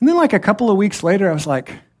 And then like a couple of weeks later, I was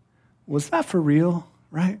like, was that for real,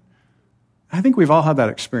 right? I think we've all had that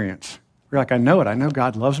experience. We're like, I know it. I know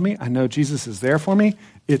God loves me. I know Jesus is there for me.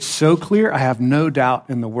 It's so clear. I have no doubt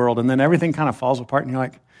in the world. And then everything kind of falls apart and you're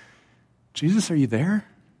like, Jesus, are you there?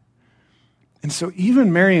 And so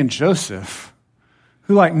even Mary and Joseph,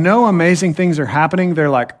 who like know amazing things are happening, they're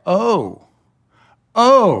like, oh,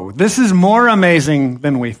 this is more amazing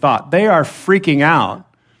than we thought. They are freaking out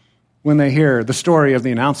when they hear the story of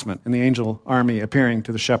the announcement and the angel army appearing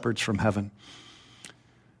to the shepherds from heaven.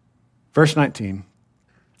 Verse 19,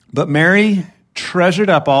 but Mary treasured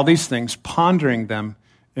up all these things, pondering them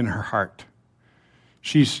in her heart.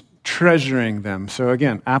 She's treasuring them. So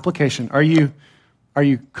again, application. Are you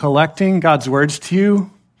collecting God's words to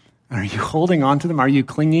you? Are you holding on to them? Are you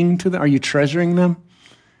clinging to them? Are you treasuring them?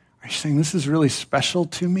 Are you saying, this is really special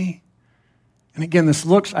to me? And again,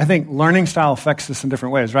 I think learning style affects this in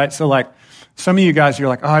different ways, right? So like some of you guys, you're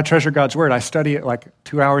like, oh, I treasure God's word. I study it like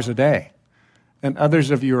 2 hours a day. And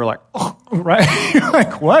others of you are like, oh, right? You're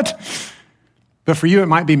like, what? But for you, it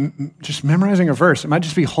might be just memorizing a verse. It might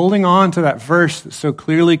just be holding on to that verse that so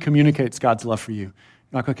clearly communicates God's love for you.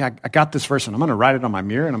 You're like, okay, I got this verse, and I'm going to write it on my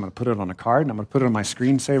mirror, and I'm going to put it on a card, and I'm going to put it on my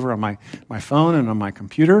screensaver on my phone and on my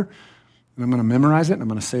computer, and I'm going to memorize it, and I'm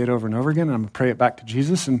going to say it over and over again, and I'm going to pray it back to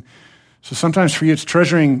Jesus. And so sometimes for you, it's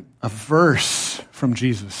treasuring a verse from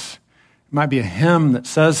Jesus. It might be a hymn that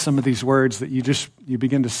says some of these words that you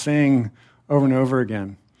begin to sing over and over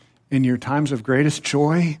again in your times of greatest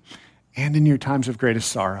joy and in your times of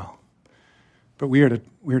greatest sorrow. But we are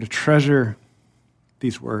to treasure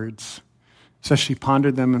these words. It says she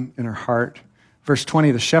pondered them in her heart. Verse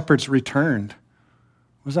 20, the shepherds returned.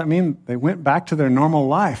 What does that mean? They went back to their normal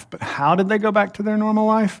life. But how did they go back to their normal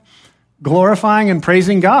life? Glorifying and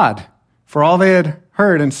praising God for all they had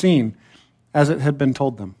heard and seen as it had been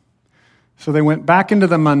told them. So they went back into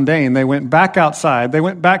the mundane. They went back outside. They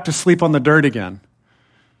went back to sleep on the dirt again.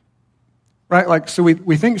 Right? Like, so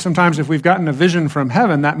we think sometimes if we've gotten a vision from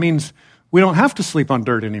heaven, that means we don't have to sleep on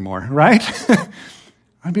dirt anymore, right?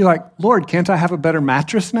 I'd be like, Lord, can't I have a better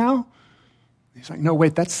mattress now? He's like, no,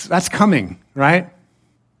 wait, that's coming, right?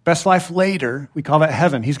 Best life later, we call that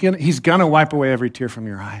heaven. He's gonna wipe away every tear from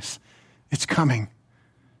your eyes. It's coming.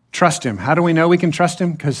 Trust him. How do we know we can trust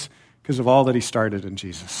him? Because because of all that he started in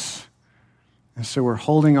Jesus. And so we're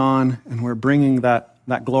holding on and we're bringing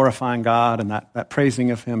that glorifying God and that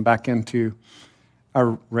praising of him back into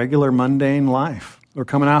our regular mundane life. We're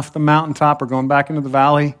coming off the mountaintop, we're going back into the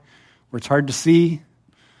valley where it's hard to see,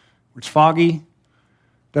 where it's foggy,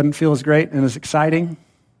 doesn't feel as great and as exciting.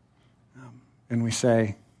 And we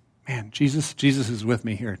say, man, Jesus is with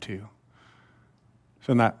me here too.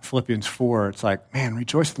 So in that Philippians 4, it's like, man,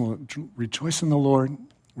 rejoice in the Lord, rejoice in the Lord,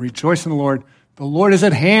 rejoice in the Lord. The Lord is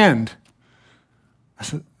at hand.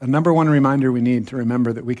 That's a number one reminder we need to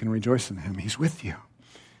remember that we can rejoice in him. He's with you.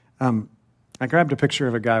 I grabbed a picture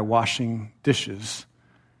of a guy washing dishes.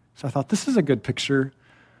 So I thought, this is a good picture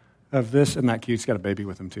of this. Isn't that cute? He's got a baby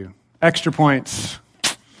with him too. Extra points.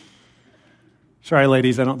 Sorry,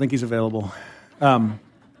 ladies, I don't think he's available.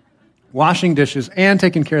 Washing dishes and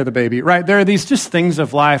taking care of the baby. Right, there are these just things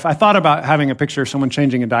of life. I thought about having a picture of someone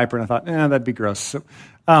changing a diaper, and I thought, that'd be gross. So,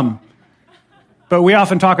 but we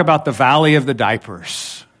often talk about the valley of the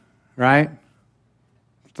diapers, right?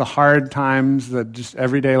 The hard times, the just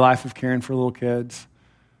everyday life of caring for little kids.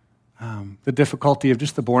 The difficulty of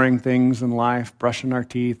just the boring things in life, brushing our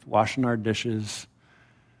teeth, washing our dishes,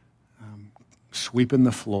 sweeping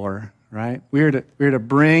the floor, right? We're to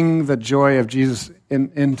bring the joy of Jesus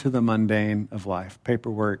into the mundane of life,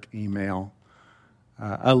 paperwork, email.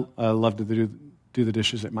 I love to do the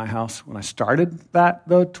dishes at my house. When I started that,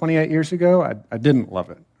 though, 28 years ago, I didn't love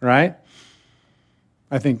it, right?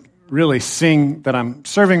 I think really seeing that I'm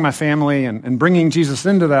serving my family and bringing Jesus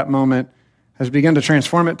into that moment has begun to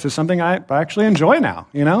transform it to something I actually enjoy now,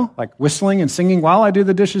 like whistling and singing while I do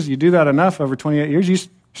the dishes. You do that enough over 28 years, you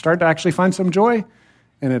start to actually find some joy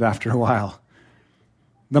in it after a while.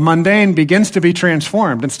 The mundane begins to be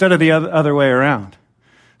transformed instead of the other way around.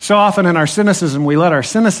 So often in our cynicism, we let our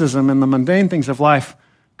cynicism and the mundane things of life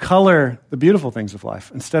color the beautiful things of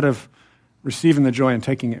life instead of receiving the joy and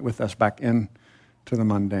taking it with us back into the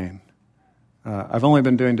mundane. I've only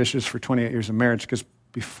been doing dishes for 28 years of marriage because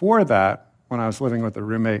before that, when I was living with a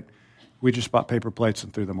roommate, we just bought paper plates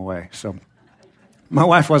and threw them away. So my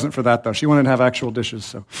wife wasn't for that, though. She wanted to have actual dishes,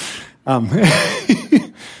 so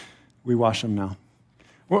we wash them now.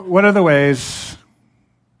 What are the ways,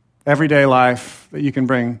 everyday life, that you can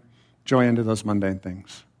bring joy into those mundane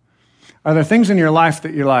things? Are there things in your life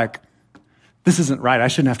that you're like, this isn't right, I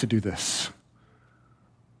shouldn't have to do this?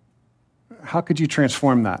 How could you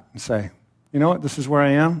transform that and say, you know what, this is where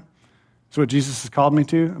I am? It's what Jesus has called me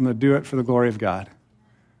to. I'm going to do it for the glory of God.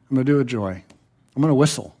 I'm going to do it with joy. I'm going to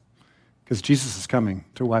whistle because Jesus is coming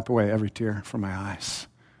to wipe away every tear from my eyes.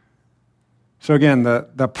 So again,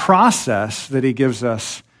 the process that he gives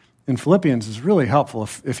us in Philippians is really helpful.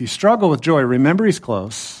 If you struggle with joy, remember he's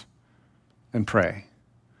close and pray.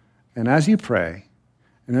 And as you pray,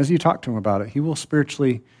 and as you talk to him about it, he will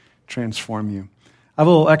spiritually transform you. I have a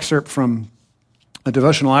little excerpt from a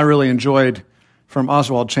devotional I really enjoyed from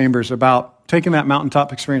Oswald Chambers about taking that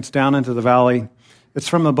mountaintop experience down into the valley. It's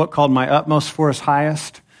from a book called My Utmost for His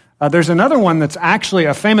Highest. There's another one that's actually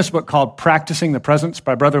a famous book called Practicing the Presence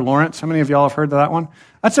by Brother Lawrence. How many of y'all have heard of that one?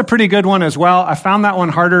 That's a pretty good one as well. I found that one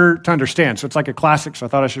harder to understand. So it's like a classic, so I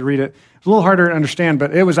thought I should read it. It's a little harder to understand,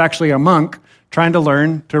 but it was actually a monk trying to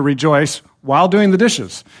learn to rejoice while doing the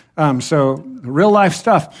dishes. So real life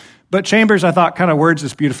stuff. But Chambers, I thought, kind of words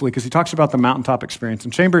this beautifully because he talks about the mountaintop experience.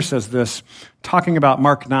 And Chambers says this, talking about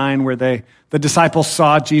Mark 9, where the disciples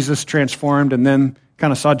saw Jesus transformed and then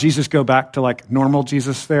kind of saw Jesus go back to like normal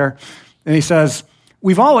Jesus there. And he says,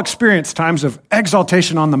 we've all experienced times of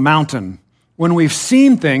exaltation on the mountain when we've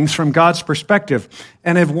seen things from God's perspective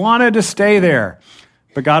and have wanted to stay there.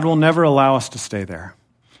 But God will never allow us to stay there.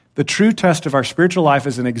 The true test of our spiritual life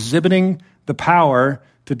is in exhibiting the power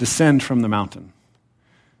to descend from the mountain.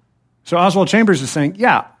 So Oswald Chambers is saying,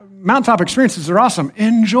 yeah, mountaintop experiences are awesome.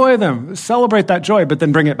 Enjoy them. Celebrate that joy, but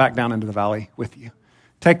then bring it back down into the valley with you.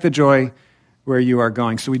 Take the joy where you are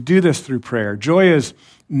going. So we do this through prayer. Joy is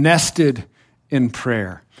nested in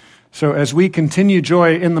prayer. So as we continue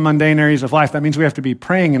joy in the mundane areas of life, that means we have to be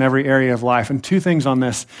praying in every area of life. And two things on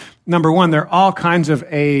this. Number one, there are all kinds of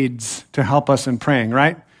aids to help us in praying,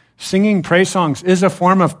 right? Singing praise songs is a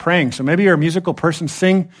form of praying. So maybe you're a musical person,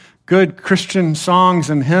 sing good Christian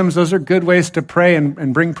songs and hymns. Those are good ways to pray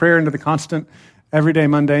and bring prayer into the constant, everyday,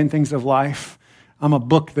 mundane things of life. A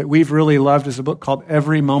book that we've really loved is a book called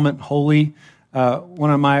Every Moment Holy.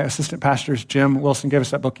 One of my assistant pastors, Jim Wilson, gave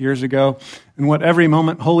us that book years ago. And what Every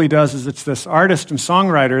Moment Holy does is it's this artist and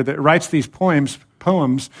songwriter that writes these poems,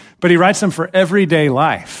 but he writes them for everyday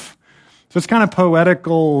life. So it's kind of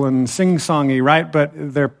poetical and sing-songy, right? But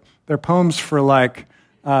they're poems for like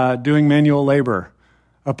doing manual labor,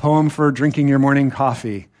 a poem for drinking your morning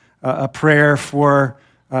coffee, a prayer for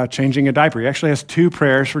changing a diaper. He actually has 2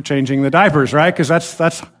 prayers for changing the diapers, right? Because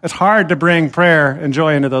it's hard to bring prayer and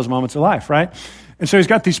joy into those moments of life, right? And so he's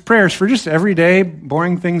got these prayers for just everyday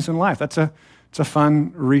boring things in life. It's a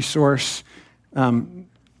fun resource.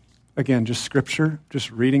 Again, just Scripture,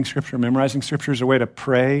 just reading Scripture, memorizing Scripture is a way to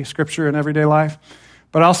pray Scripture in everyday life.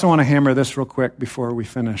 But I also want to hammer this real quick before we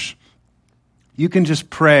finish. You can just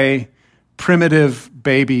pray primitive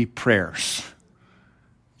baby prayers.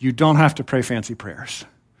 You don't have to pray fancy prayers.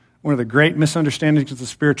 One of the great misunderstandings of the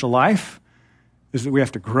spiritual life is that we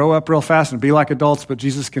have to grow up real fast and be like adults, but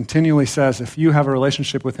Jesus continually says, if you have a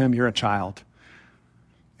relationship with him, you're a child.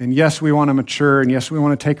 And yes, we want to mature, and yes, we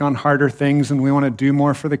want to take on harder things, and we want to do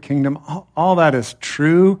more for the kingdom. All that is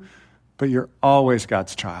true, but you're always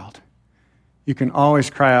God's child. You can always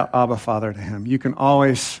cry out, Abba, Father, to him. You can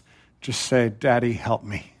always just say, Daddy, help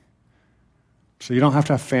me. So you don't have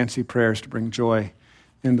to have fancy prayers to bring joy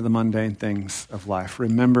into the mundane things of life.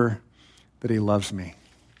 Remember that he loves me.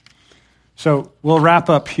 So we'll wrap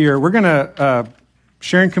up here. We're going to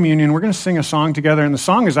share in communion. We're going to sing a song together, and the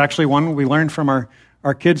song is actually one we learned from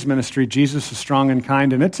our kids' ministry, Jesus is Strong and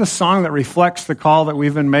Kind, and it's a song that reflects the call that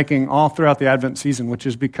we've been making all throughout the Advent season, which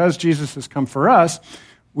is because Jesus has come for us,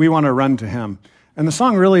 we want to run to him. And the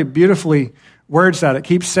song really beautifully words that. It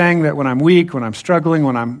keeps saying that when I'm weak, when I'm struggling,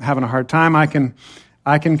 when I'm having a hard time, I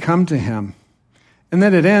can come to him. And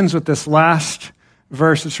then it ends with this last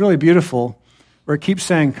verse. It's really beautiful, where it keeps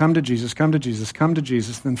saying, come to Jesus, come to Jesus, come to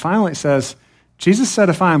Jesus. Then finally it says, Jesus said,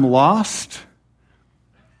 if I am lost,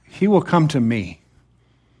 he will come to me.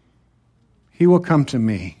 He will come to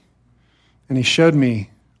me. And he showed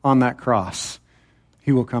me on that cross,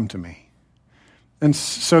 he will come to me. And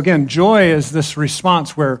so again, joy is this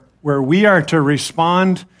response where we are to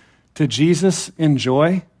respond to Jesus in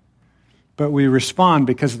joy, but we respond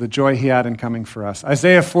because of the joy he had in coming for us.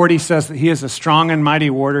 Isaiah 40 says that he is a strong and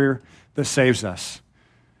mighty warrior that saves us.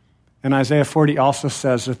 And Isaiah 40 also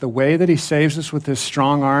says that the way that he saves us with his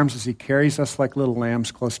strong arms is he carries us like little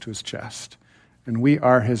lambs close to his chest. And we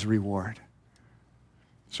are his reward.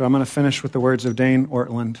 So I'm going to finish with the words of Dane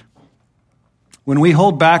Ortland. When we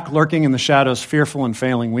hold back, lurking in the shadows, fearful and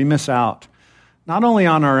failing, we miss out, not only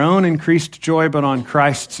on our own increased joy, but on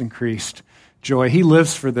Christ's increased joy. He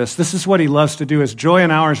lives for this. This is what he loves to do. His joy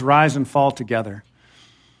and ours rise and fall together.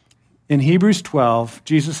 In Hebrews 12,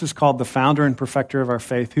 Jesus is called the founder and perfecter of our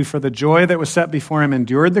faith, who for the joy that was set before him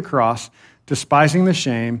endured the cross, despising the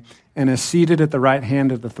shame, and is seated at the right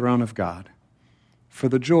hand of the throne of God. For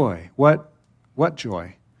the joy. What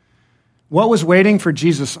joy? What was waiting for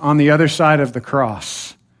Jesus on the other side of the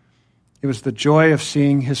cross? It was the joy of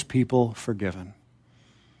seeing his people forgiven.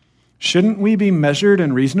 Shouldn't we be measured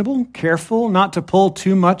and reasonable, careful not to pull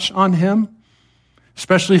too much on him?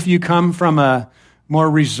 Especially if you come from a more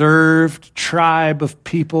reserved tribe of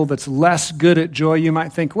people that's less good at joy, you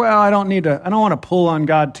might think, well, I don't want to pull on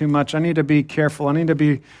God too much. I need to be careful. I need to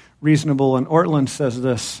be reasonable. And Ortland says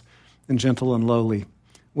this in Gentle and Lowly.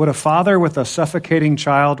 Would a father with a suffocating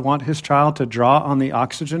child want his child to draw on the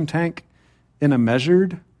oxygen tank in a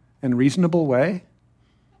measured and reasonable way?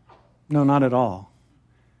 No, not at all.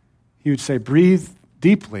 He would say, breathe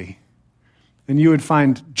deeply, and you would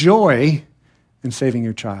find joy in saving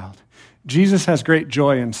your child. Jesus has great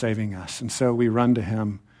joy in saving us, and so we run to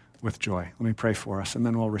him with joy. Let me pray for us, and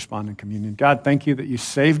then we'll respond in communion. God, thank you that you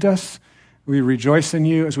saved us. We rejoice in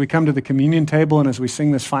you as we come to the communion table and as we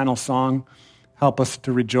sing this final song. Help us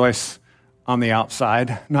to rejoice on the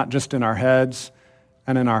outside, not just in our heads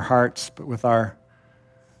and in our hearts, but with our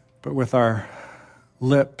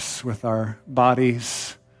lips, with our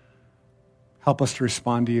bodies. Help us to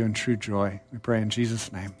respond to you in true joy. We pray in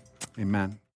Jesus' name. Amen.